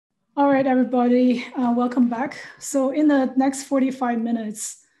right, everybody, welcome back. So in the next 45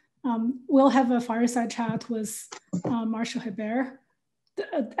 minutes, we'll have a fireside chat with Martial Hebert.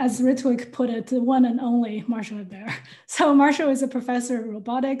 As Ritwik put it, the one and only Martial Hebert. So Martial is a professor of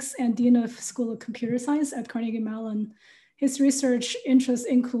robotics and dean of School of Computer Science at Carnegie Mellon. His research interests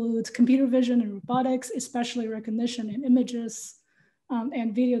include computer vision and robotics, especially recognition in images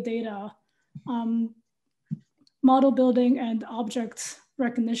and video data, model building and object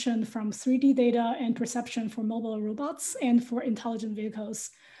recognition from 3D data and perception for mobile robots and for intelligent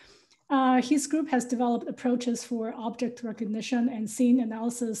vehicles. His group has developed approaches for object recognition and scene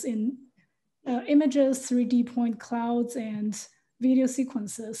analysis in images, 3D point clouds, and video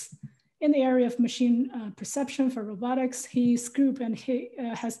sequences. In the area of machine perception for robotics, his group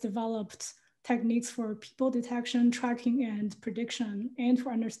has developed techniques for people detection, tracking, and prediction, and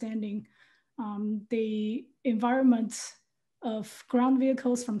for understanding the environment of ground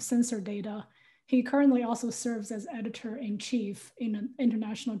vehicles from sensor data. He currently also serves as editor-in-chief in an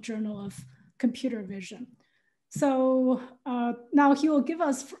international journal of computer vision. So now he will give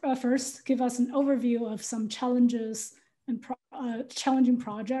us first give us an overview of some challenges and challenging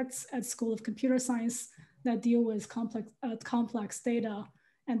projects at School of Computer Science that deal with complex data.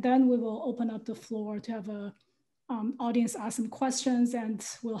 And then we will open up the floor to have a audience ask some questions, and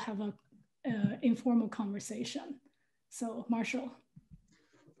we'll have a informal conversation. So Martial.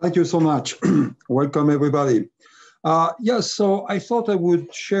 Thank you so much. Welcome, everybody. Yes, so I thought I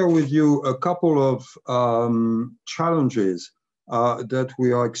would share with you a couple of challenges that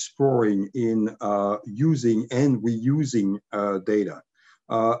we are exploring in using and reusing data.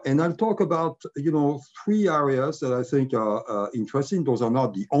 And I'll talk about, three areas that I think are interesting. Those are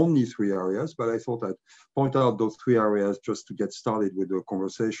not the only three areas, but I thought I'd point out those three areas just to get started with the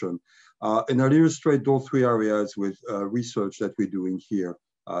conversation. And I'll illustrate those three areas with research that we're doing here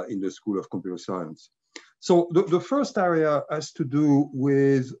in the School of Computer Science. So the first area has to do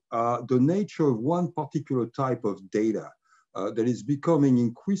with the nature of one particular type of data that is becoming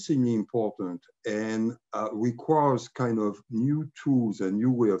increasingly important and requires kind of new tools and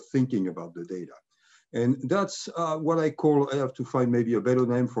new way of thinking about the data. And that's what I call, I have to find maybe a better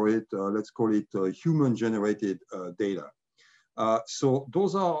name for it, let's call it human-generated data. So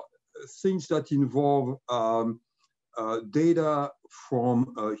those are things that involve data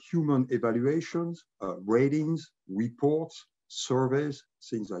from human evaluations, ratings, reports, surveys,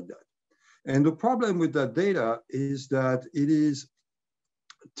 things like that. And the problem with that data is that it is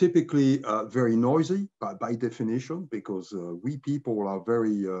typically very noisy by definition, because we people are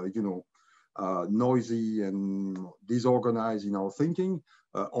very, noisy and disorganized in our thinking,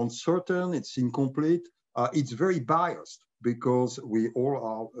 uncertain, it's incomplete, it's very biased, because we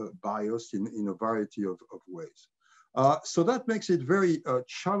all are biased in a variety of ways. So that makes it very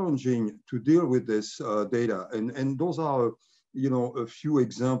challenging to deal with this data. And those are, a few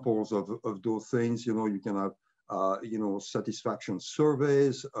examples of those things. You can have, satisfaction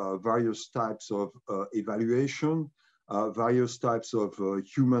surveys, various types of evaluation, various types of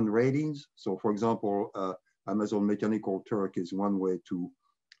human ratings. So for example, Amazon Mechanical Turk is one way to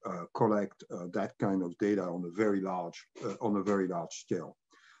collect that kind of data on a very large scale.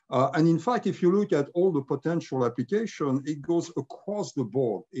 And in fact, if you look at all the potential application, it goes across the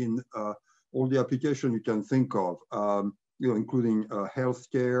board in all the application you can think of, including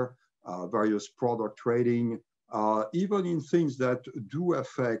healthcare, various product trading, even in things that do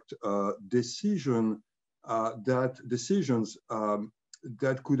affect decisions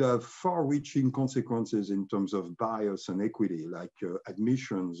that could have far-reaching consequences in terms of bias and equity, like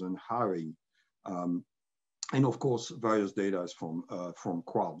admissions and hiring. And of course, various data from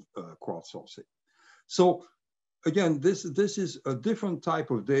crowdsourcing. So again, this is a different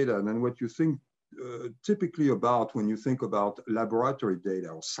type of data than what you think typically about when you think about laboratory data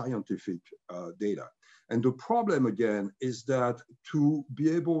or scientific data. And the problem again is that to be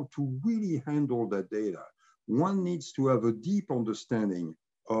able to really handle that data, one needs to have a deep understanding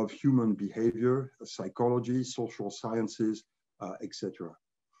of human behavior, psychology, social sciences, etc.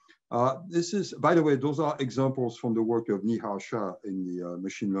 This is, by the way, those are examples from the work of Nihar Shah in the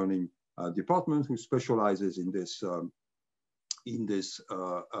machine learning department, who specializes in this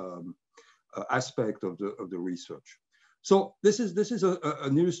aspect of the research. So this is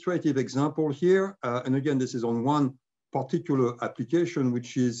an illustrative example here, and again, this is on one particular application,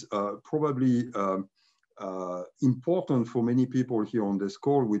 which is probably important for many people here on this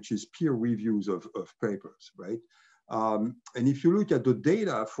call, which is peer reviews of papers, right? And if you look at the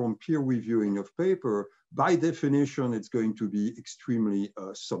data from peer reviewing of paper, by definition, it's going to be extremely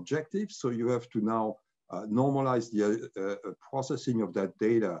subjective. So you have to now normalize the processing of that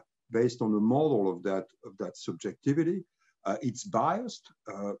data based on a model of that subjectivity. It's biased.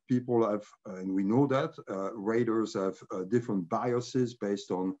 People have, and we know that, raters have different biases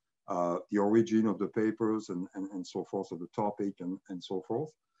based on the origin of the papers and so forth, of the topic and so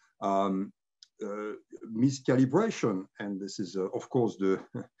forth. Miscalibration, and this is, of course, the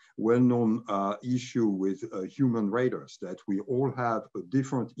well-known issue with human raters, that we all have a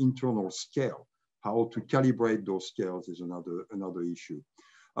different internal scale. How to calibrate those scales is another issue.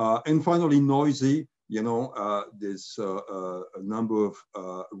 And finally, noisy. You know, there's a number of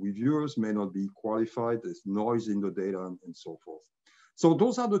reviewers may not be qualified. There's noise in the data and so forth. So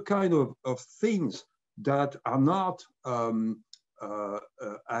those are the kind of things that are not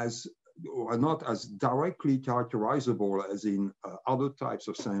as directly characterizable as in other types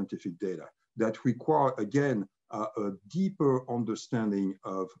of scientific data, that require, again, a deeper understanding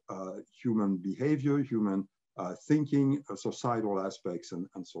of human behavior, human thinking, societal aspects,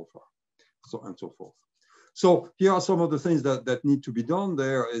 and so forth. So here are some of the things that need to be done.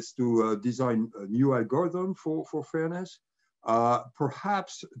 There is to design a new algorithm for fairness,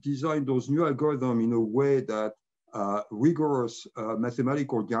 perhaps design those new algorithms in a way that rigorous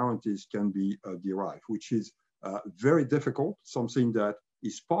mathematical guarantees can be derived, which is very difficult, something that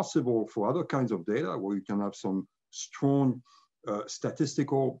is possible for other kinds of data where you can have some strong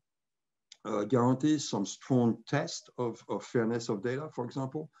statistical guarantees, some strong test of fairness of data, for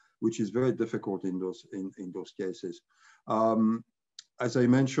example, which is very difficult in those cases. As I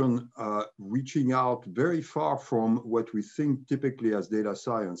mentioned, reaching out very far from what we think typically as data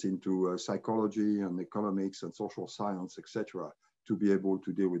science into psychology and economics and social science, etc., to be able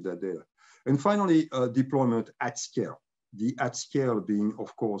to deal with that data. And finally, deployment at scale. The at scale being,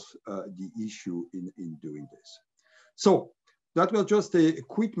 of course, the issue in doing this. So that was just a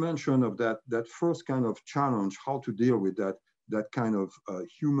quick mention of that first kind of challenge, how to deal with that kind of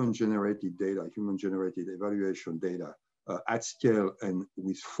human-generated data, human-generated evaluation data at scale and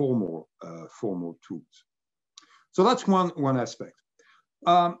with formal tools. So that's one aspect.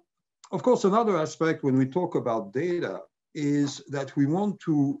 Of course, another aspect when we talk about data is that we want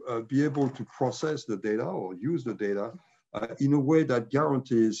to be able to process the data or use the data in a way that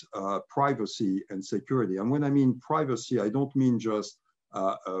guarantees privacy and security. And when I mean privacy, I don't mean just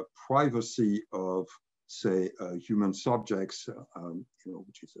privacy of, say, human subjects,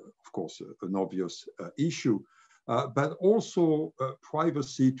 which is, of course, an obvious issue, but also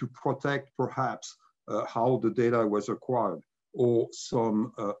privacy to protect, perhaps, how the data was acquired, or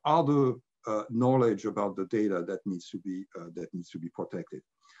some other knowledge about the data that needs to be protected.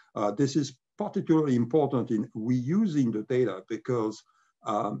 This is particularly important in reusing the data, because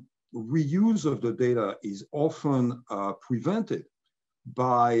reuse of the data is often prevented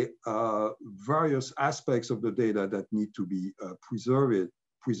by various aspects of the data that need to be preserved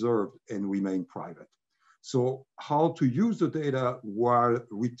and remain private. So how to use the data while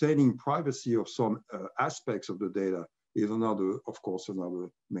retaining privacy of some aspects of the data is another, of course, another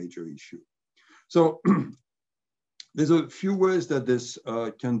major issue. So there's a few ways that this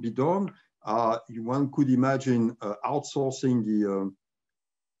can be done. One could imagine outsourcing the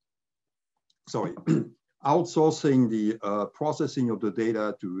processing of the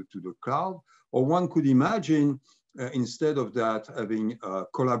data to the cloud, or one could imagine instead of that having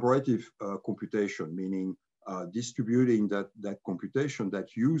collaborative computation, meaning distributing that computation,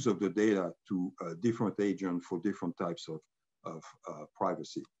 that use of the data to different agents for different types of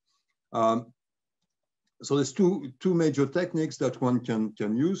privacy. So there's two major techniques that one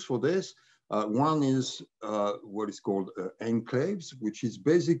can use for this. One is what is called enclaves, which is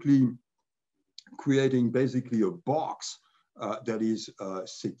basically creating a box that is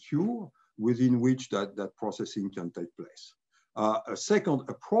secure, within which that processing can take place. A second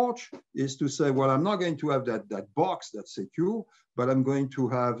approach is to say, well, I'm not going to have that box that's secure, but I'm going to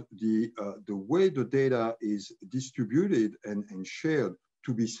have the way the data is distributed and shared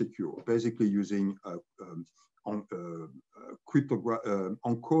to be secure, basically using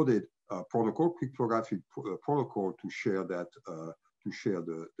encoded protocol, cryptographic protocol to share the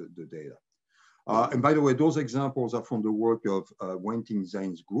data. And by the way, those examples are from the work of Wenting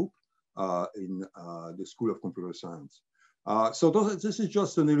Zhang's group in the School of Computer Science. So this is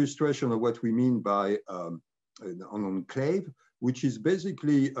just an illustration of what we mean by an enclave, which is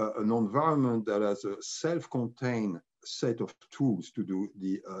basically an environment that has a self-contained set of tools to do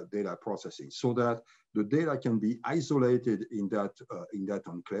the data processing, so that the data can be isolated in that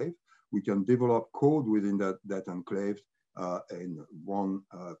enclave. We can develop code within that enclave and run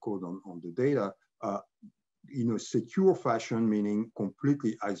code on the data in a secure fashion, meaning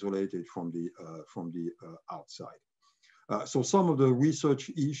completely isolated from the outside. So some of the research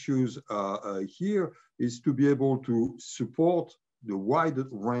issues here is to be able to support the wide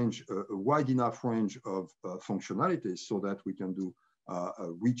range, a wide enough range of functionalities so that we can do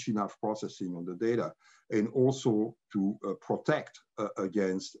rich enough processing on the data, and also to protect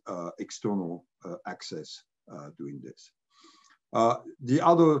against external access doing this. The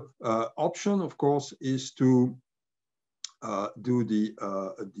other option, of course, is to do the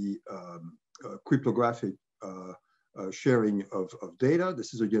cryptographic sharing of data.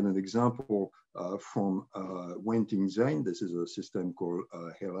 This is again an example from Wenting Zhang. This is a system called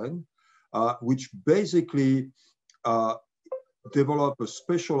Helen, which basically develop a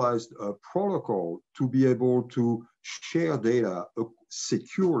specialized protocol to be able to share data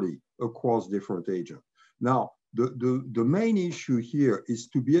securely across different agents. Now, the main issue here is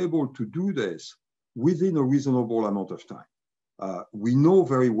to be able to do this within a reasonable amount of time. We know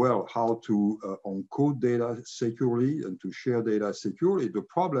very well how to encode data securely and to share data securely. The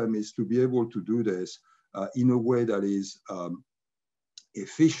problem is to be able to do this in a way that is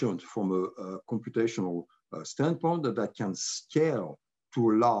efficient from a computational standpoint, that can scale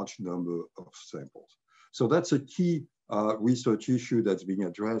to a large number of samples. So that's a key research issue that's being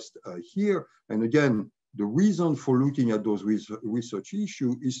addressed here. And again, the reason for looking at those research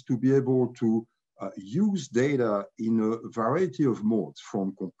issues is to be able to use data in a variety of modes,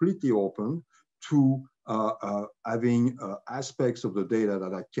 from completely open to having aspects of the data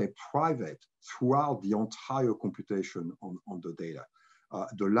that are kept private throughout the entire computation on the data.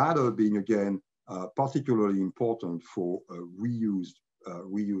 The latter being, again, particularly important for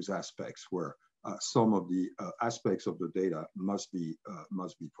reuse aspects, where some of the aspects of the data must be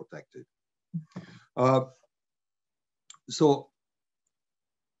protected. So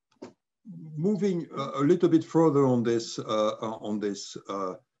moving a little bit further on this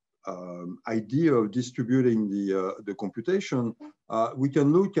idea of distributing the computation, we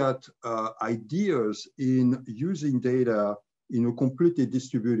can look at ideas in using data in a completely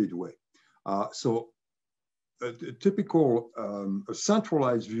distributed way. So a typical a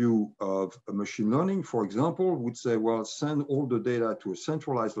centralized view of machine learning, for example, would say, well, send all the data to a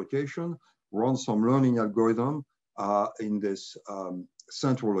centralized location, run some learning algorithm in this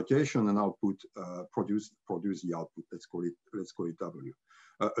central location, and output produce the output. Let's call it W.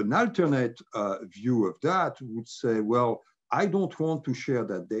 An alternate view of that would say, well, I don't want to share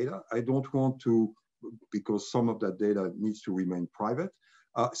that data. I don't want to, because some of that data needs to remain private.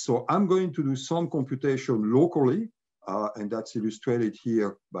 So I'm going to do some computation locally, and that's illustrated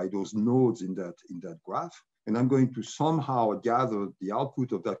here by those nodes in that graph. And I'm going to somehow gather the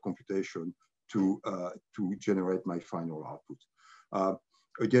output of that computation to generate my final output.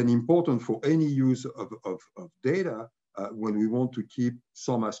 Again, important for any use of data when we want to keep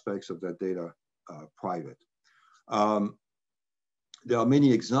some aspects of that data private. There are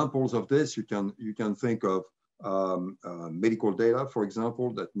many examples of this. You can think of medical data, for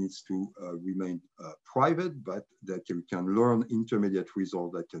example, that needs to remain private, but that you can learn intermediate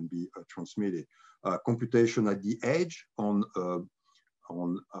results that can be transmitted. Computation at the edge on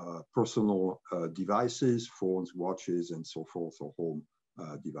personal devices, phones, watches, and so forth, or home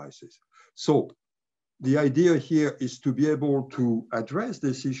devices. So the idea here is to be able to address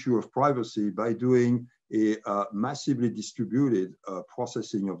this issue of privacy by doing a massively distributed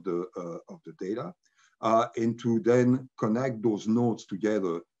processing of the data, and to then connect those nodes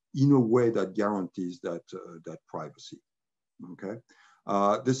together in a way that guarantees that privacy. Okay.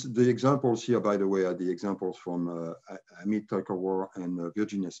 The examples here, by the way, are the examples from Amit Thakurwar and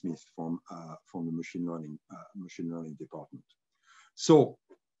Virginia Smith from the machine learning department. So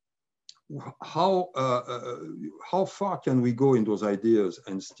how far can we go in those ideas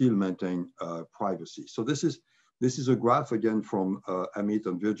and still maintain privacy? So this is a graph again from Amit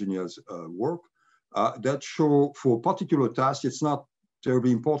and Virginia's work that show for a particular task. It's not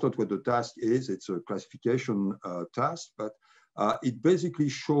terribly important what the task is. It's a classification task, but it basically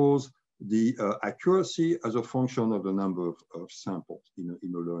shows the accuracy as a function of the number of samples in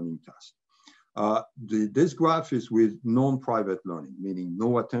a learning task. This graph is with non-private learning, meaning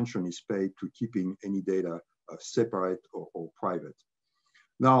no attention is paid to keeping any data separate or private.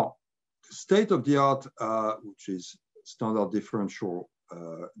 Now, state of the art, which is standard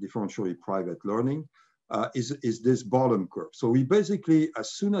differentially private learning, is this bottom curve. So we basically,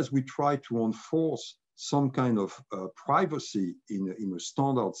 as soon as we try to enforce some kind of privacy in a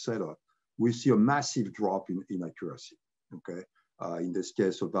standard setup, we see a massive drop in accuracy. Okay. In this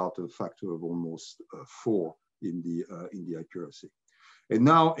case, about a factor of almost 4 in the accuracy. And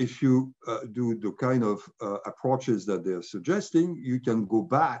now, if you do the kind of approaches that they're suggesting, you can go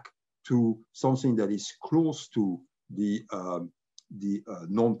back to something that is close to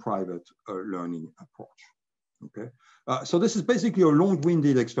non-private learning approach. Okay, so this is basically a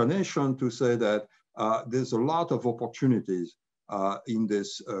long-winded explanation to say that there's a lot of opportunities in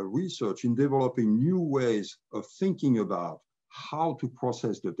this research in developing new ways of thinking about how to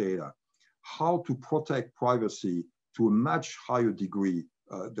process the data, how to protect privacy to a much higher degree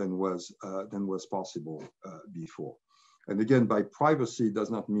than was possible before. And again, by privacy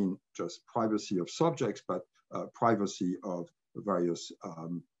does not mean just privacy of subjects, but privacy of various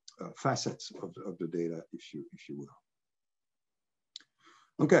facets of the data, if you will.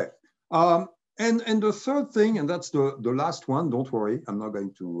 Okay, and the third thing, and that's the last one. Don't worry, I'm not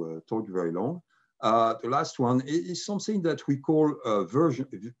going to talk very long. The last one is something that we call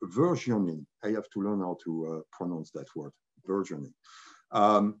versioning. I have to learn how to pronounce that word, versioning.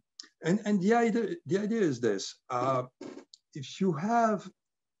 And the idea is this: if you have,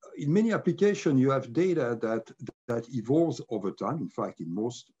 in many applications, you have data that evolves over time. In fact, in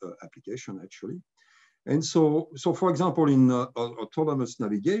most applications, actually. And so for example, in autonomous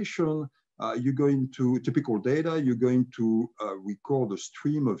navigation, you're going to typical data. You're going to record a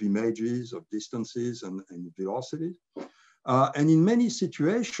stream of images of distances and velocities. And in many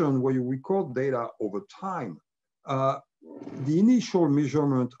situations where you record data over time, the initial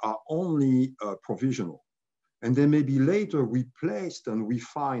measurements are only provisional, and they may be later replaced and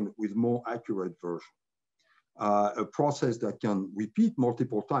refined with more accurate version. A process that can repeat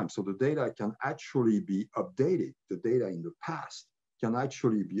multiple times. So the data can actually be updated. The data in the past can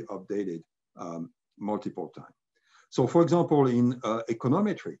actually be updated multiple times. So for example, in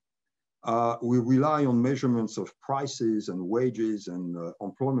econometry, we rely on measurements of prices and wages and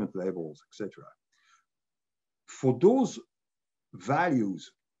employment levels, etc. For those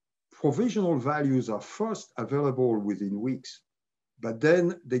values, provisional values are first available within weeks, but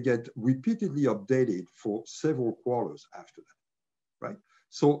then they get repeatedly updated for several quarters after that, right?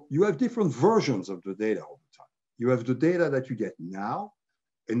 So you have different versions of the data all the time. You have the data that you get now,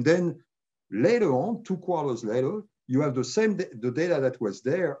 and then later on, 2 quarters later, you have the data that was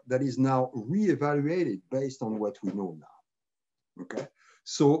there that is now reevaluated based on what we know now, okay?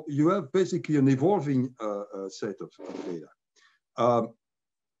 So you have basically an evolving set of data.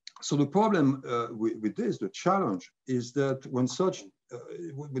 So the problem with this, the challenge, is that when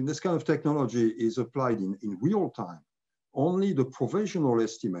this kind of technology is applied in real time, only the provisional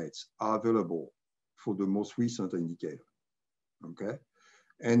estimates are available for the most recent indicator, okay?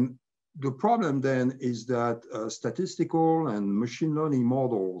 And the problem then is that statistical and machine learning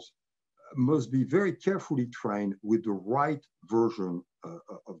models must be very carefully trained with the right version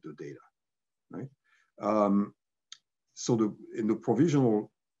of the data, right? So the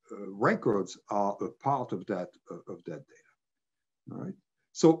provisional records are a part of that data, all right?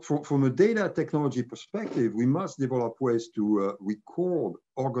 So from a data technology perspective, we must develop ways to record,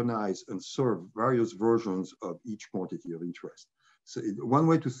 organize, and serve various versions of each quantity of interest. So one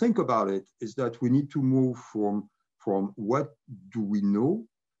way to think about it is that we need to move from what do we know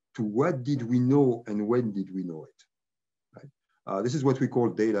to what did we know and when did we know it, right? This is what we call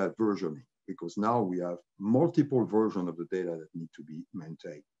data versioning, because now we have multiple versions of the data that need to be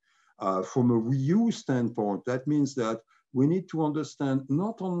maintained. From a reuse standpoint, that means that we need to understand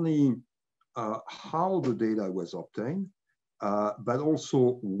not only how the data was obtained, but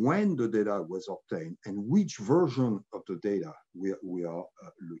also when the data was obtained and which version of the data we are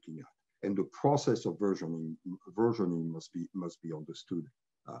looking at. And the process of versioning must be understood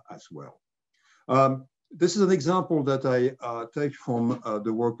as well. This is an example that I take from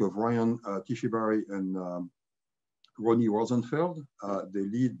the work of Ryan Tishibarri and Ronnie Rosenfeld. They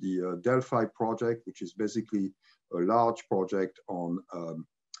lead the Delphi project, which is basically a large project on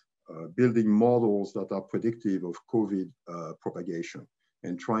building models that are predictive of COVID propagation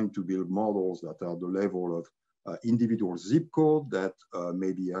and trying to build models that are the level of individual zip code that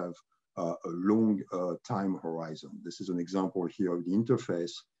maybe have a long time horizon. This is an example here of the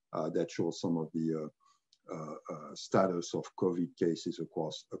interface that shows some of the status of COVID cases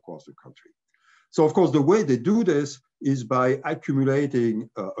across the country. So of course, the way they do this is by accumulating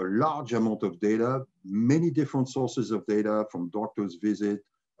a large amount of data, many different sources of data from doctor's visit,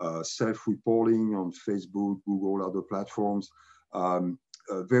 self-reporting on Facebook, Google, other platforms,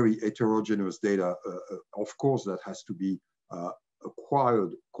 very heterogeneous data, of course, that has to be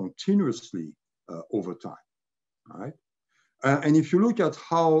acquired continuously over time, all right? And if you look at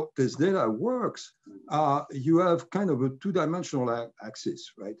how this data works, you have kind of a two-dimensional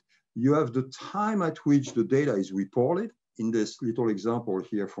axis, right? You have the time at which the data is reported in this little example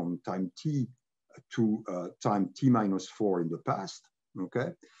here from time t to time t-4 in the past,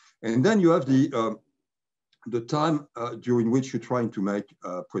 okay? And then you have the the time during which you're trying to make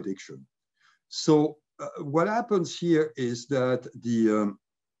a prediction. So what happens here is that the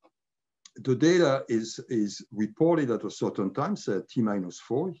data is reported at a certain time, say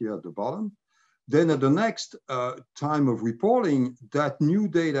t-4 here at the bottom. Then at the next time of reporting, that new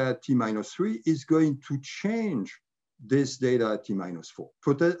data at t-3 is going to change this data at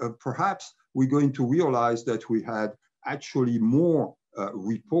t-4. Perhaps we're going to realize that we had actually more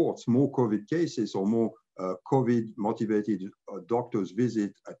reports, more COVID cases, or more COVID-motivated doctors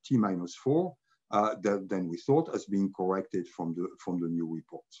visit at t-4 than we thought, as being corrected from the new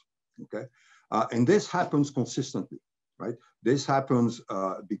reports. Okay, and this happens consistently, right? This happens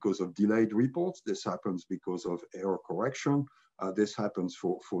because of delayed reports. This happens because of error correction. This happens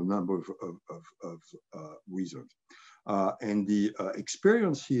for a number of reasons. And the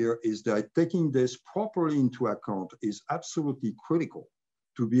experience here is that taking this properly into account is absolutely critical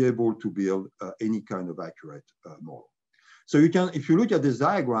to be able to build any kind of accurate model. So you can, if you look at this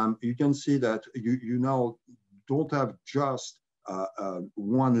diagram, you can see that you now don't have just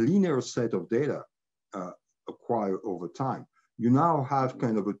one linear set of data acquired over time. You now have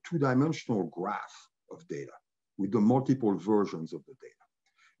kind of a two-dimensional graph of data with the multiple versions of the data.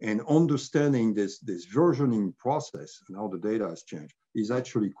 And understanding this versioning process and how the data has changed is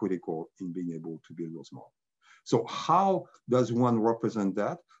actually critical in being able to build those models. So how does one represent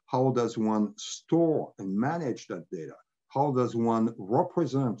that? How does one store and manage that data? How does one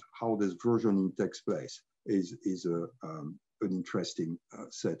represent how this versioning takes place is an interesting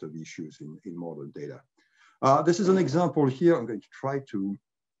set of issues in modern data. This is an example here. I'm going to try to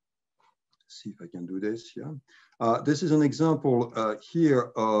see if I can do this. Yeah. This is an example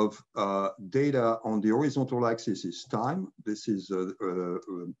here of data on the horizontal axis is time. This is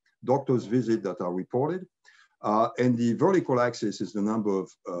doctors' visits that are reported. And the vertical axis is the number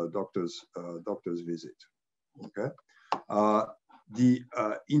of doctors visit. Okay. The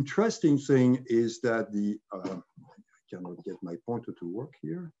interesting thing is that I cannot get my pointer to work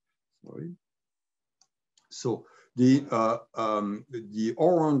here. Sorry. So the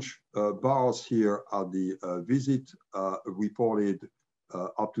orange bars here are the visit reported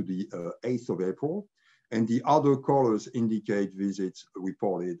up to the 8th of April. And the other colors indicate visits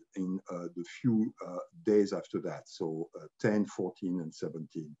reported in the few days after that. So 10, 14, and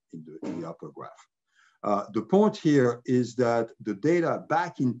 17 in the upper graph. The point here is that the data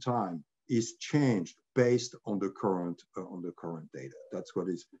back in time is changed based on the current data. That's what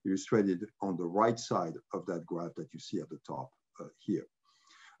is illustrated on the right side of that graph that you see at the top here.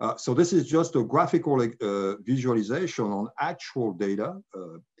 So this is just a graphical visualization on actual data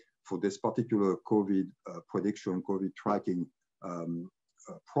for this particular COVID prediction, COVID tracking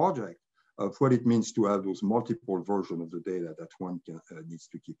project of what it means to have those multiple versions of the data that one needs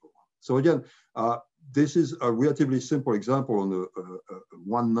to keep around. So again, this is a relatively simple example on a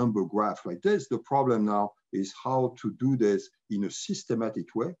one number graph like this. The problem now is how to do this in a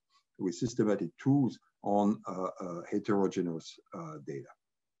systematic way with systematic tools on heterogeneous data.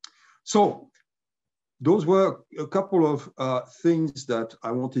 So those were a couple of things that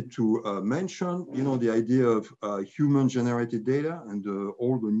I wanted to mention. You know, the idea of human-generated data and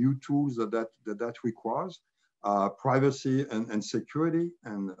all the new tools that requires, privacy and security,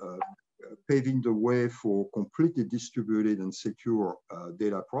 and paving the way for completely distributed and secure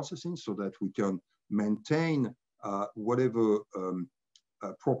data processing so that we can maintain whatever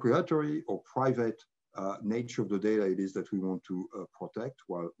proprietary or private nature of the data it is that we want to protect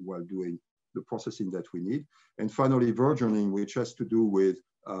while doing the processing that we need. And finally, versioning, which has to do with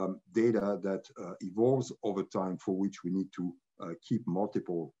data that evolves over time for which we need to keep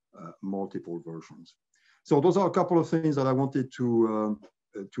multiple versions. So those are a couple of things that I wanted to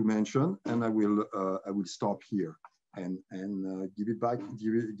mention, and I will stop here and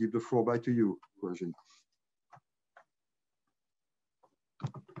give the floor back to you, Virginie.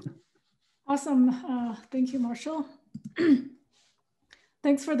 Awesome. Thank you, Martial.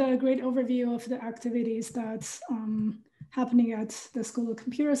 Thanks for the great overview of the activities that's happening at the School of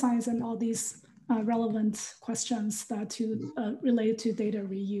Computer Science and all these relevant questions that relate to data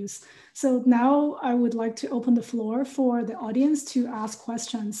reuse. So now I would like to open the floor for the audience to ask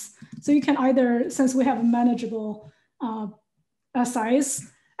questions. So you can either, since we have a manageable size,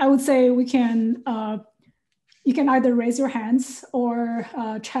 I would say we can, you can either raise your hands or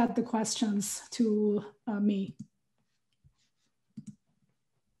chat the questions to me.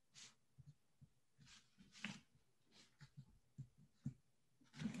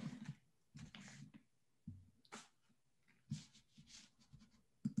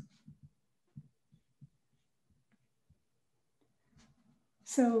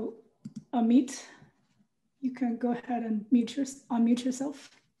 So, Amit, you can go ahead and unmute yourself.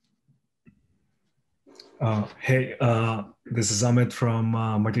 Hey, this is Amit from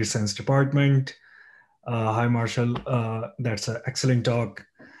Material Science Department. Hi, Marshall. That's an excellent talk.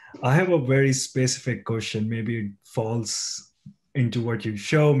 I have a very specific question. Maybe it falls into what you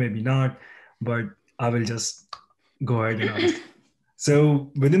show, maybe not, but I will just go ahead and ask.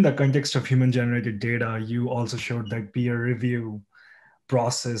 So within the context of human-generated data, you also showed that peer review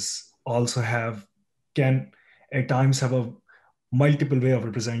process also can at times have a multiple way of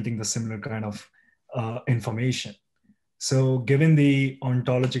representing the similar kind of information. So given the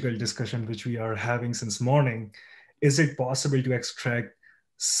ontological discussion which we are having since morning, is it possible to extract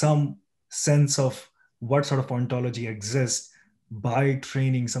some sense of what sort of ontology exists by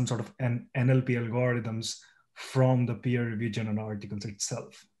training some sort of an NLP algorithms from the peer-reviewed journal articles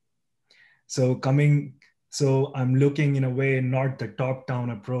itself? So I'm looking in a way, not the top-down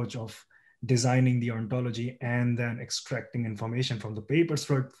approach of designing the ontology and then extracting information from the papers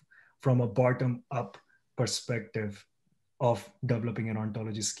from a bottom-up perspective of developing an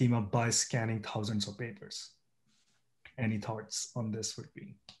ontology schema by scanning thousands of papers. Any thoughts on this would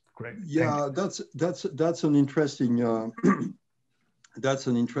be great. Yeah, that's an interesting that's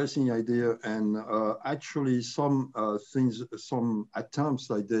an interesting idea, and actually some some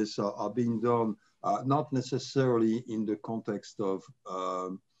attempts like this are being done, not necessarily in the context of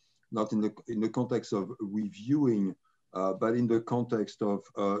not in the context of reviewing, but in the context of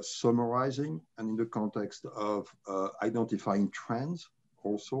summarizing and in the context of identifying trends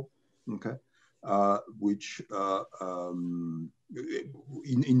also, okay? Which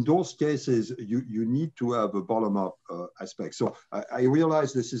in those cases, you need to have a bottom-up aspect. So I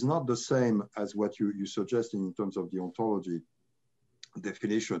realize this is not the same as what you suggested in terms of the ontology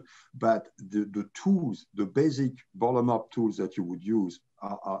definition, but the tools, the basic bottom-up tools that you would use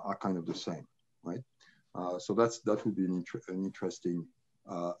are kind of the same, right? So that would be an interesting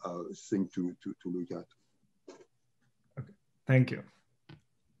thing to look at. Okay, thank you.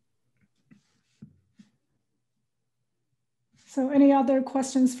 So any other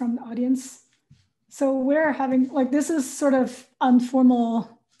questions from the audience? So we're having, like, this is sort of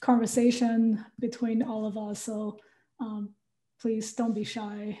informal conversation between all of us. So please don't be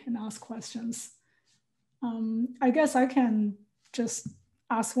shy and ask questions. I guess I can just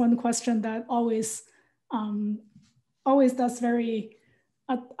ask one question that always that's very,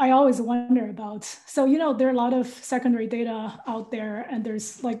 I always wonder about. So, you know, there are a lot of secondary data out there, and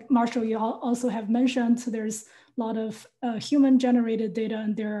there's, like Marshall, you also have mentioned, so there's a lot of human generated data,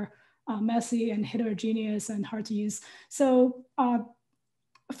 and they're messy and heterogeneous and hard to use. So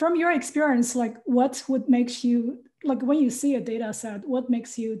from your experience, like what would make you, like when you see a data set, what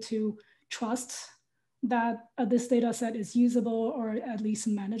makes you to trust that this data set is usable or at least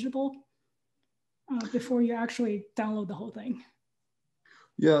manageable before you actually download the whole thing?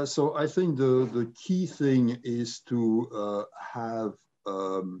 Yeah, so I think the key thing is to have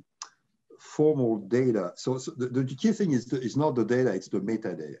formal data. So the key thing is not the data, it's the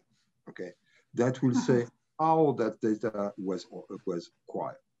metadata, okay? That will say how that data was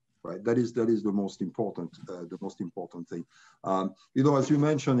acquired, right? That is the most important thing. You know, as you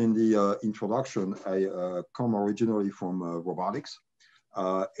mentioned in the introduction, I come originally from robotics,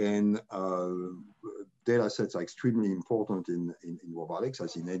 and data sets are extremely important in robotics,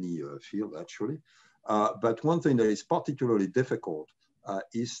 as in any field actually. But one thing that is particularly difficult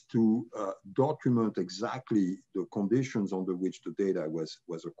is to document exactly the conditions under which the data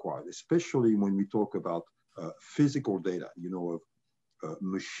was acquired, especially when we talk about physical data, you know, of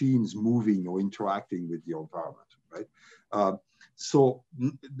machines moving or interacting with the environment, right? So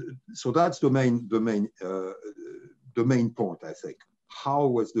that's the main point, I think. How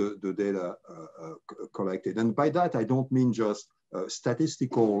was the data collected? And by that, I don't mean just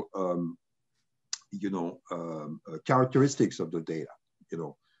statistical, characteristics of the data,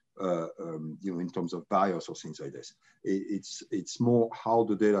 in terms of bias or things like this. It's more how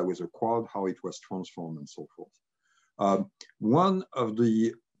the data was acquired, how it was transformed, and so forth. One of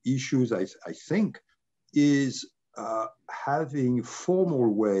the issues, I think, is having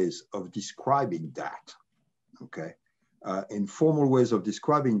formal ways of describing that, okay? And formal ways of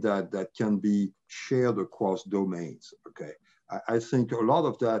describing that can be shared across domains, okay? I think a lot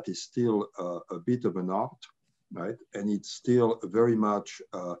of that is still a bit of an art, right? And it's still very much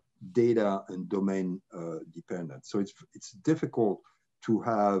data and domain dependent. So it's difficult to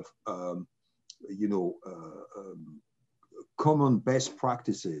have, common best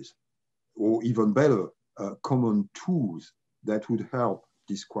practices, or even better, common tools that would help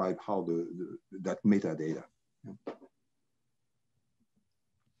describe how that metadata.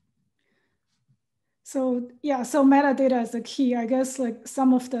 So yeah, so metadata is the key. I guess like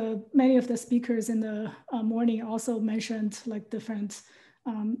many of the speakers in the morning also mentioned like different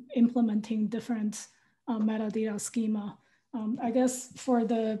implementing different metadata schema. I guess for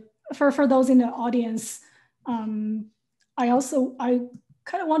those in the audience, I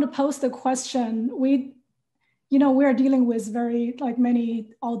kind of want to pose the question. We're dealing with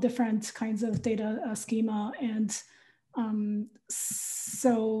all different kinds of data schema, and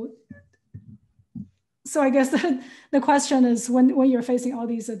so I guess the question is when you're facing all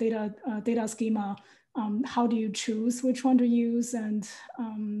these data schema, how do you choose which one to use, and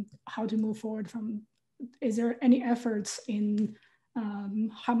how to move forward from? Is there any efforts in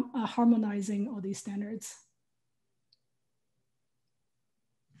harmonizing all these standards?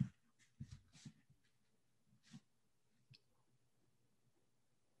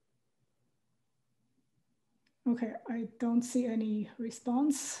 Okay, I don't see any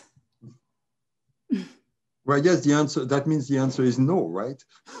response. Well, I guess that means the answer is no, right?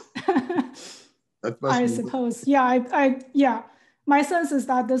 I suppose, yeah. My sense is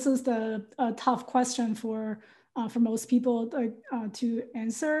that this is the tough question for most people to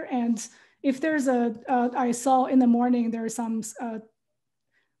answer. And if there's I saw in the morning, there's some,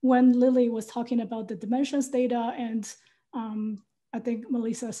 when Lily was talking about the dimensions data, and I think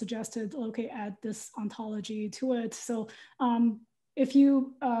Melissa suggested, okay, add this ontology to it. So if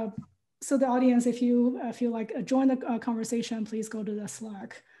you, so the audience, if you feel like join the conversation, please go to the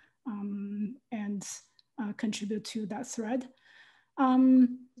Slack and contribute to that thread.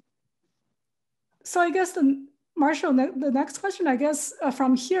 So I guess Marshall, the next question, I guess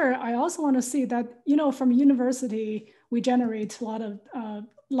from here, I also want to see that, from university, we generate a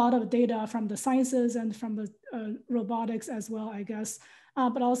lot of data from the sciences and from the robotics as well, I guess,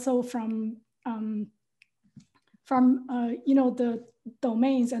 but also from the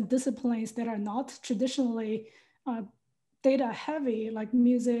domains and disciplines that are not traditionally data heavy, like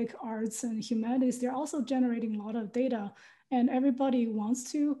music, arts, and humanities. They're also generating a lot of data, and everybody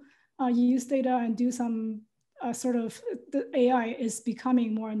wants to use data and do some the AI is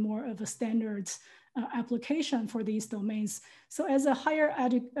becoming more and more of a standard application for these domains. So as a higher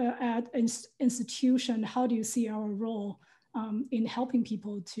ed institution, how do you see our role in helping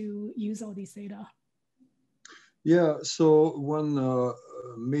people to use all these data? Yeah, so one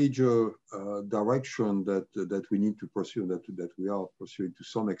major direction that we need to pursue, that we are pursuing to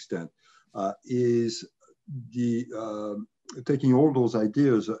some extent, is the taking all those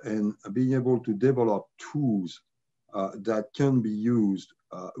ideas and being able to develop tools that can be used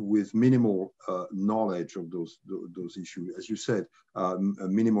with minimal knowledge of those issues. As you said,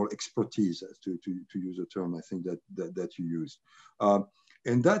 minimal expertise, to use a term I think that you used.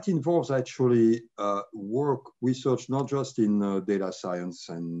 And that involves actually research, not just in data science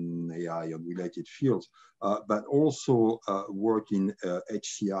and AI and related fields, but also work in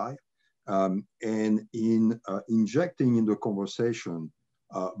HCI and in injecting in the conversation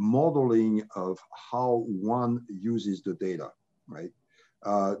modeling of how one uses the data, right?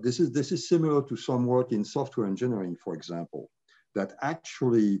 This is similar to some work in software engineering, for example, that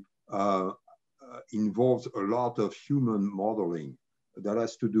actually involves a lot of human modeling that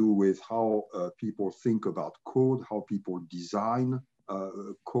has to do with how people think about code, how people design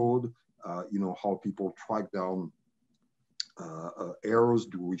code, how people track down errors,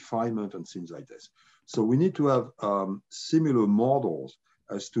 do refinement and things like this. So we need to have similar models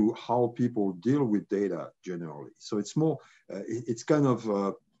as to how people deal with data generally. So it's more, it's kind of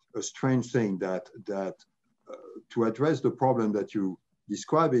a strange thing that to address the problem that you're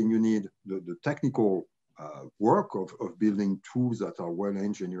describing, you need the technical work of building tools that are well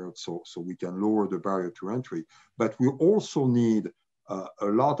engineered so we can lower the barrier to entry. But we also need a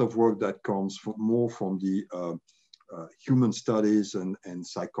lot of work that comes more from the human studies and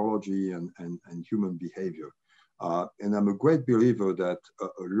psychology and human behavior. And I'm a great believer that a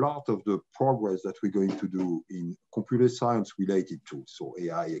lot of the progress that we're going to do in computer science related tools, so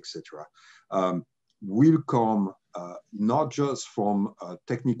AI, etc., will come not just from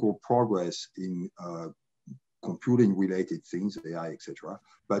technical progress in computing related things, AI, etc.,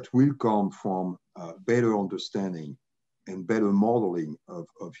 but will come from better understanding and better modeling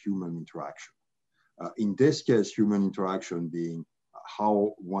of human interaction. In this case, human interaction being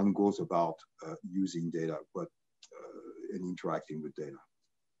how one goes about using data, and interacting with data.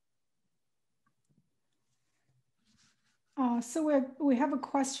 So we have a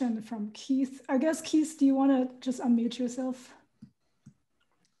question from Keith. I guess, Keith, do you want to just unmute yourself?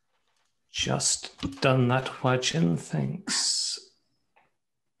 Just done that, Hua-Jin, thanks.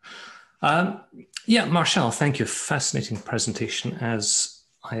 Yeah, Martial, thank you. Fascinating presentation as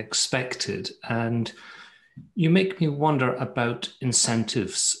I expected. And you make me wonder about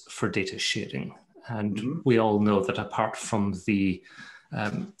incentives for data sharing. And we all know that apart from the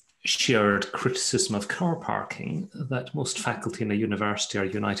shared criticism of car parking, that most faculty in a university are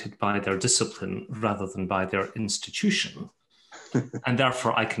united by their discipline rather than by their institution. And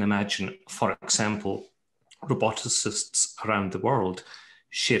therefore, I can imagine, for example, roboticists around the world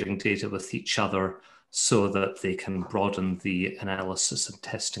sharing data with each other so that they can broaden the analysis and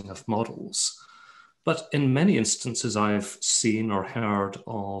testing of models. But in many instances, I've seen or heard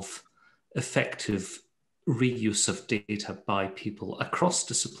of effective reuse of data by people across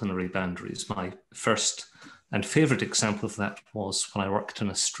disciplinary boundaries. My first and favorite example of that was when I worked in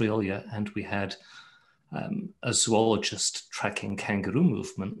Australia, and we had a zoologist tracking kangaroo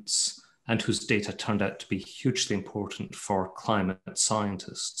movements, and whose data turned out to be hugely important for climate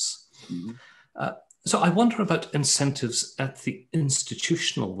scientists. So I wonder about incentives at the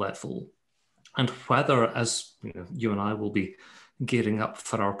institutional level, and whether, as you and I will be gearing up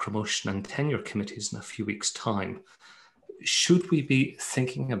for our promotion and tenure committees in a few weeks' time, should we be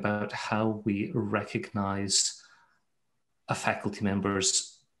thinking about how we recognize a faculty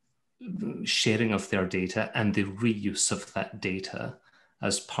member's sharing of their data and the reuse of that data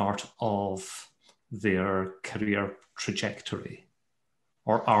as part of their career trajectory?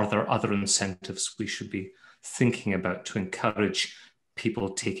 Or are there other incentives we should be thinking about to encourage people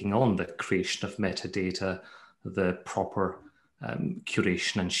taking on the creation of metadata, the proper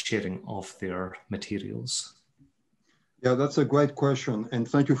curation and sharing of their materials? Yeah, that's a great question. And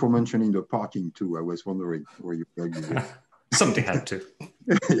thank you for mentioning the parking too. I was wondering where you were. Somebody had to.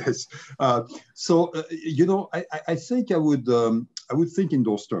 Yes. I think I would think in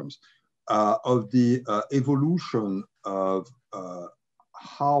those terms of the evolution of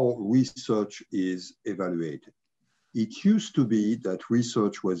how research is evaluated. It used to be that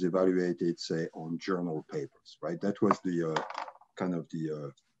research was evaluated, say, on journal papers, right? That was the kind of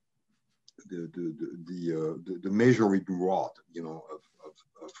the measuring rod,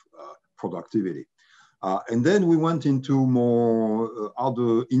 of productivity. And then we went into more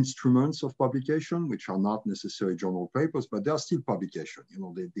other instruments of publication, which are not necessarily journal papers, but they are still publication.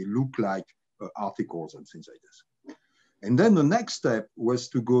 They look like articles and things like this. And then the next step was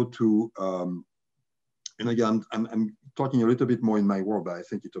to go to, and again, I'm talking a little bit more in my world, but I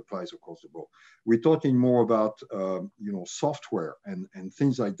think it applies across the board. We're talking more about, software and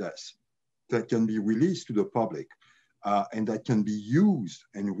things like this that can be released to the public and that can be used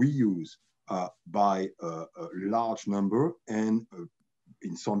and reused by a large number, and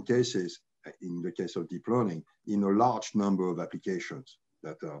in some cases, in the case of deep learning, in a large number of applications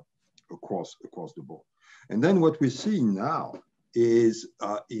that are across the board. And then what we're seeing now is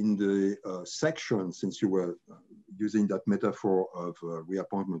in the section, since you were using that metaphor of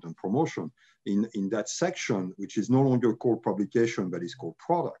reappointment and promotion, in that section, which is no longer called publication, but is called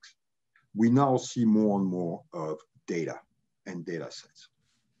products, we now see more and more of data and data sets,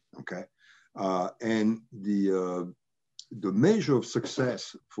 okay? And the measure of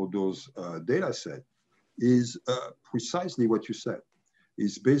success for those data sets is precisely what you said,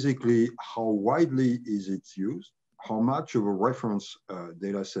 is basically how widely is it used, how much of a reference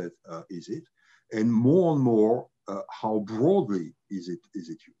data set is it, and more how broadly is it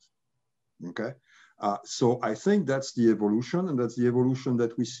used, okay? So I think that's the evolution, and that's the evolution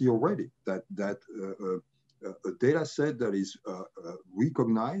that we see already, that a data set that is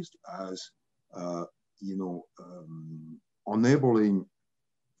recognized as enabling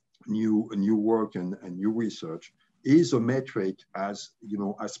new work and new research is a metric as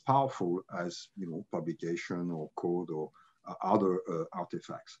as powerful as publication or code or other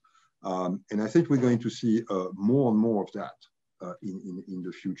artifacts. And I think we're going to see more and more of that in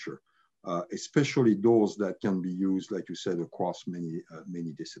the future, especially those that can be used, like you said, across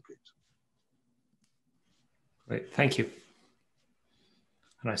many disciplines. Great, thank you.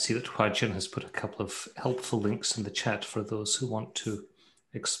 And I see that Huajin has put a couple of helpful links in the chat for those who want to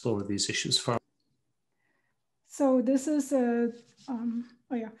explore these issues further. So this is a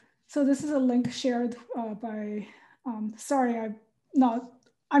So this is a link shared by. Sorry,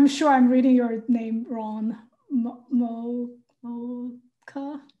 I'm sure I'm reading your name wrong.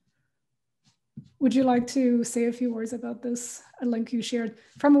 Moka. Would you like to say a few words about this link you shared?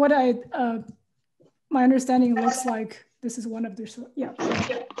 From what my understanding looks like this is one of the, yeah.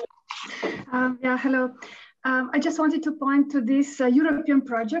 Yeah, hello. I just wanted to point to this European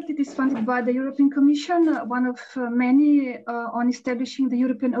project. It is funded by the European Commission, one of many on establishing the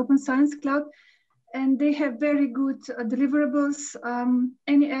European Open Science Cloud. And they have very good deliverables,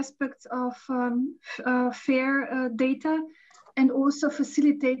 any aspects of fair data and also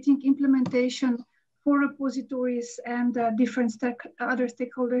facilitating implementation for repositories and different other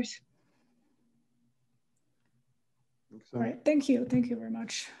stakeholders. All right, thank you very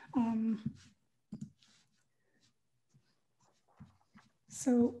much.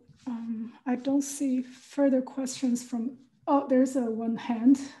 I don't see further questions from, oh, there's one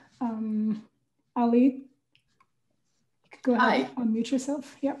hand. Ali, go ahead, unmute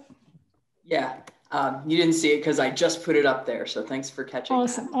yourself, yep. Yeah, you didn't see it because I just put it up there, so thanks for catching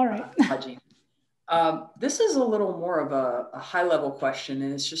Awesome, that. all right. This is a little more of a high-level question,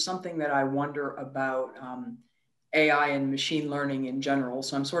 and it's just something that I wonder about AI and machine learning in general.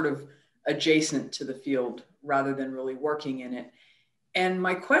 So I'm sort of adjacent to the field rather than really working in it. And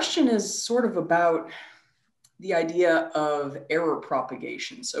my question is sort of about the idea of error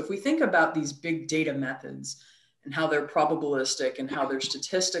propagation. So if we think about these big data methods and how they're probabilistic and how they're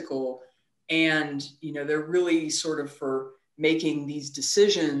statistical, and they're really sort of for making these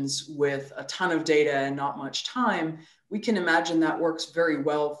decisions with a ton of data and not much time, we can imagine that works very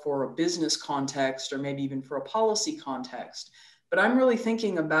well for a business context or maybe even for a policy context. But I'm really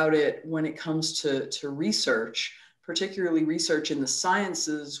thinking about it when it comes to research, particularly research in the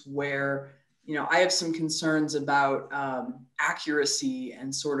sciences, where I have some concerns about accuracy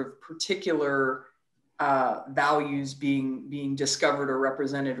and sort of particular values being discovered or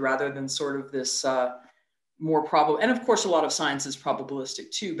represented, rather than sort of this more probable. And of course, a lot of science is probabilistic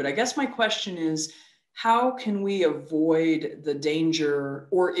too. But I guess my question is, how can we avoid the danger,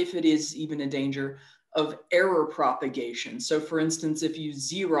 or if it is even a danger, of error propagation? So for instance, if you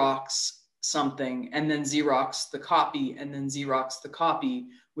Xerox something and then Xerox the copy and then Xerox the copy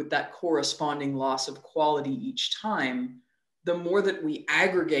with that corresponding loss of quality each time, the more that we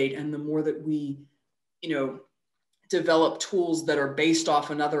aggregate and the more that we, develop tools that are based off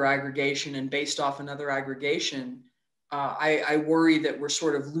another aggregation and based off another aggregation, I worry that we're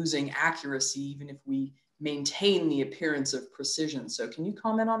sort of losing accuracy even if we maintain the appearance of precision. So can you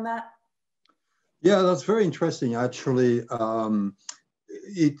comment on that? Yeah, that's very interesting, actually.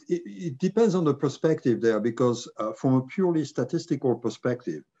 It depends on the perspective there, because from a purely statistical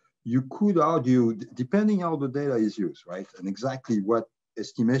perspective, you could argue, depending how the data is used, right, and exactly what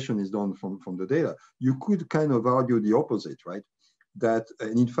estimation is done from the data, you could kind of argue the opposite, right? That,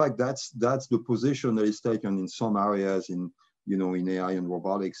 and in fact, that's the position that is taken in some areas in AI and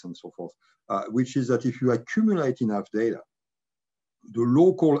robotics and so forth, which is that if you accumulate enough data, the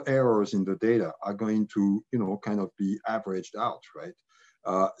local errors in the data are going to, kind of be averaged out, right?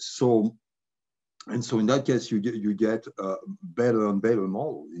 So in that case, you get better and better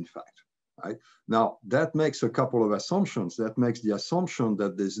models, in fact, right? Now, that makes a couple of assumptions. That makes the assumption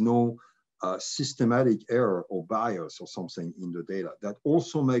that there's no systematic error or bias or something in the data. That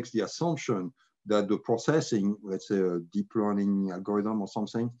also makes the assumption that the processing, let's say a deep learning algorithm or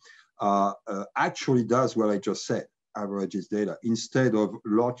something, actually does what I just said, averages data, instead of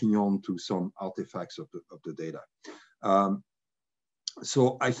locking on to some artifacts of the data.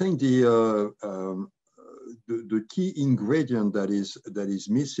 So I think the key ingredient that is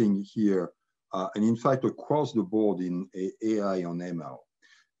missing here, and in fact across the board in AI and ML,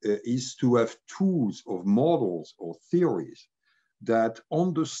 is to have tools of models or theories that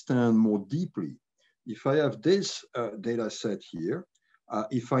understand more deeply. If I have this data set here,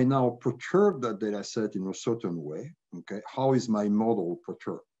 if I now perturb that data set in a certain way, okay, how is my model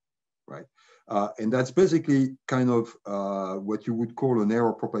perturbed, right? And that's basically kind of what you would call an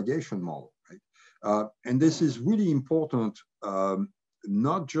error propagation model, right? And this is really important,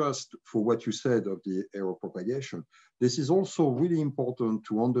 not just for what you said of the error propagation. This is also really important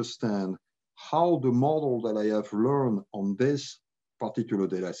to understand how the model that I have learned on this particular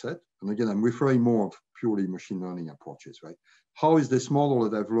data set, and again, I'm referring more of purely machine learning approaches, right? How is this model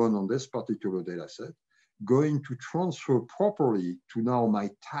that I've learned on this particular data set going to transfer properly to now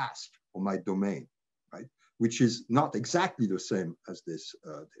my task or my domain, right? Which is not exactly the same as this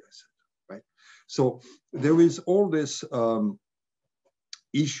data set, right? So there is all this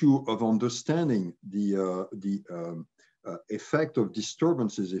issue of understanding the effect of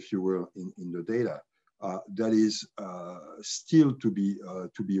disturbances, if you will, in the data that is still to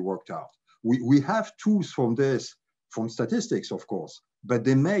be worked out. We have tools from this, from statistics, of course, but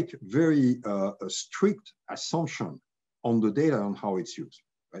they make very strict assumption on the data and how it's used.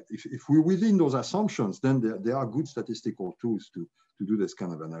 Right? If we're within those assumptions, then there are good statistical tools to do this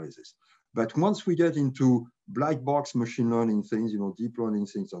kind of analysis. But once we get into black box machine learning things, deep learning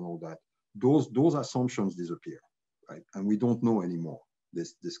things and all that, those assumptions disappear, right? And we don't know anymore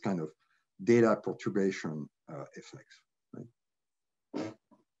this kind of data perturbation effects, right?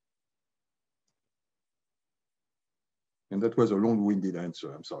 And that was a long-winded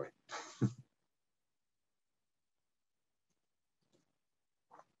answer, I'm sorry.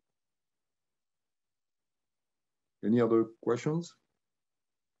 Any other questions?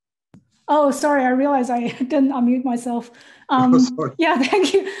 Oh, sorry, I realized I didn't unmute myself. Yeah,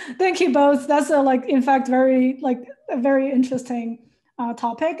 thank you both. That's in fact, a very interesting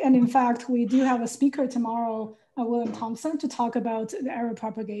topic. And in fact, we do have a speaker tomorrow, William Thompson, to talk about the error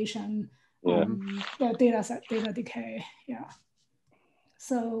propagation, the data decay. Yeah.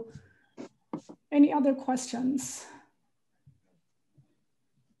 So, any other questions?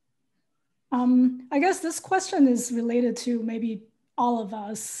 I guess this question is related to maybe all of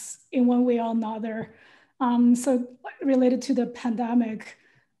us in one way or another. So related to the pandemic.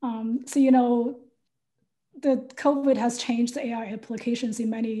 So, the COVID has changed the AI applications in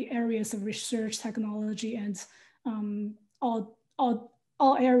many areas of research, technology, and all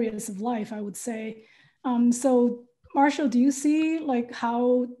areas of life, I would say. So Marshall, do you see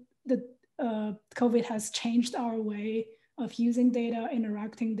how the COVID has changed our way of using data,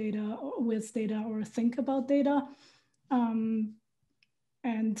 interacting data with data, or think about data?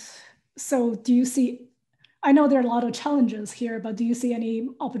 And so do you see, I know there are a lot of challenges here, but do you see any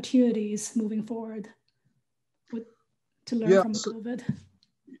opportunities moving forward to learn from COVID?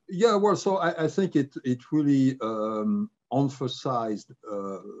 Yeah, well, so I think it really emphasized,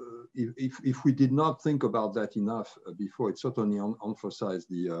 if we did not think about that enough before, it certainly emphasized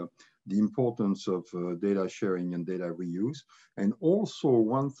the importance of data sharing and data reuse. And also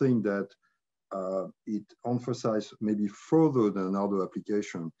one thing that it emphasized maybe further than another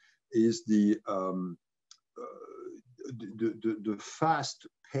application is the fast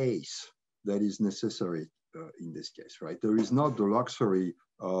pace that is necessary in this case, right? There is not the luxury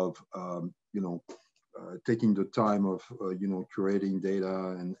of taking the time of curating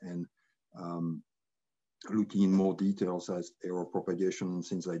data and looking in more details as error propagation and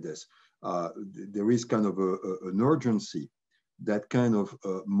things like this. There is kind of an urgency that kind of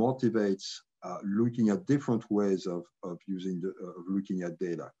motivates looking at different ways of looking at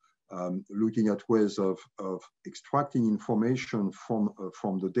data, looking at ways of extracting information from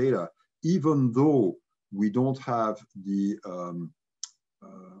the data, even though we don't have the,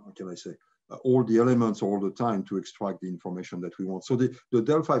 how can I say, all the elements all the time to extract the information that we want. So the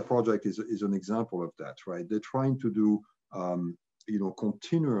Delphi project is an example of that, right? They're trying to do,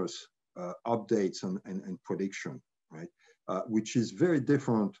 continuous updates and prediction, right? Which is very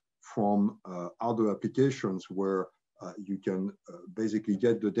different from other applications where you can basically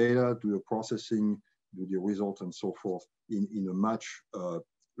get the data, do the processing, do the results, and so forth in a much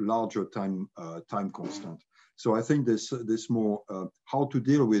larger time constant. So I think this more how to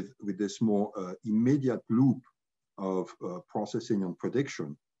deal with this more immediate loop of processing and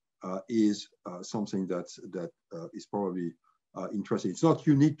prediction is something that is probably interesting. It's not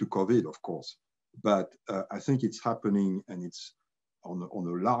unique to COVID, of course, but I think it's happening, and it's on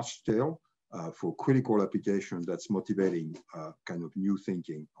a large scale for critical applications that's motivating kind of new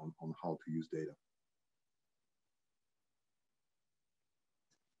thinking on how to use data.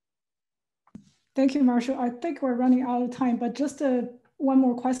 Thank you, Marshall. I think we're running out of time, but just one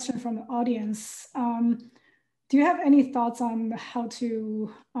more question from the audience. Do you have any thoughts on how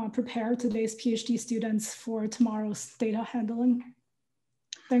to prepare today's PhD students for tomorrow's data handling?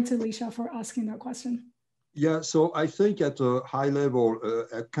 Thanks, Alicia, for asking that question. Yeah, so I think at a high level,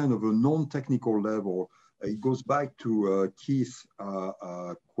 at kind of a non-technical level, it goes back to Keith's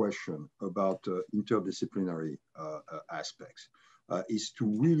question about interdisciplinary aspects. Is to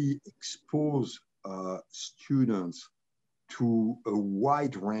really expose students to a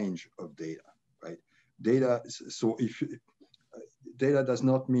wide range of data, right? Data, so data does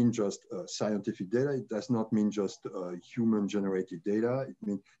not mean just scientific data. It does not mean just human-generated data. It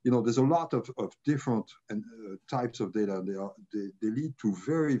means, there's a lot of different types of data. They lead to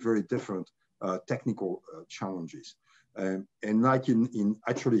very, very different technical challenges. And like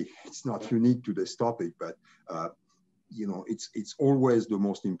actually, it's not unique to this topic, but it's always the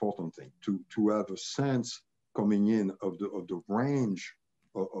most important thing to have a sense coming in of the range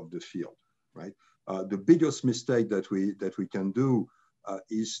of the field, right? The biggest mistake that we can do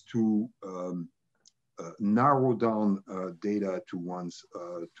is to narrow down data to one's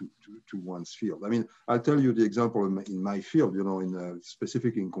field. I mean, I'll tell you the example in my field.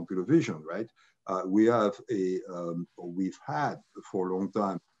 Specifically in computer vision, right? We have we've had for a long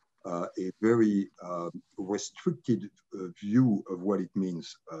time a very restricted view of what it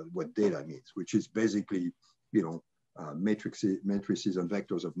means, what data means, which is basically, matrices and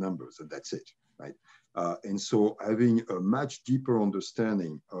vectors of numbers, and that's it, right? And so having a much deeper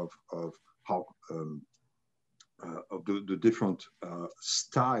understanding of how the different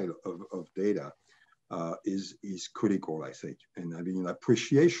style of data is critical, I think. And I mean,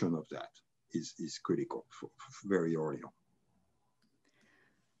 appreciation of that is critical for very early on.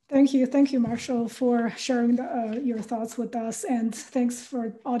 Thank you, Martial, for sharing your thoughts with us, and thanks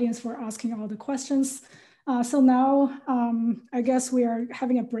for audience for asking all the questions. So now, I guess we are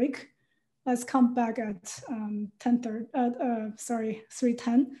having a break. Let's come back at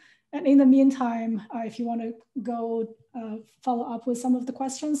 3:10. And in the meantime, if you want to go follow up with some of the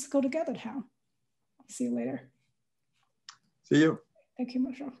questions, go to GatherTown. See you later. See you. Thank you,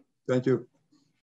 Martial. Thank you.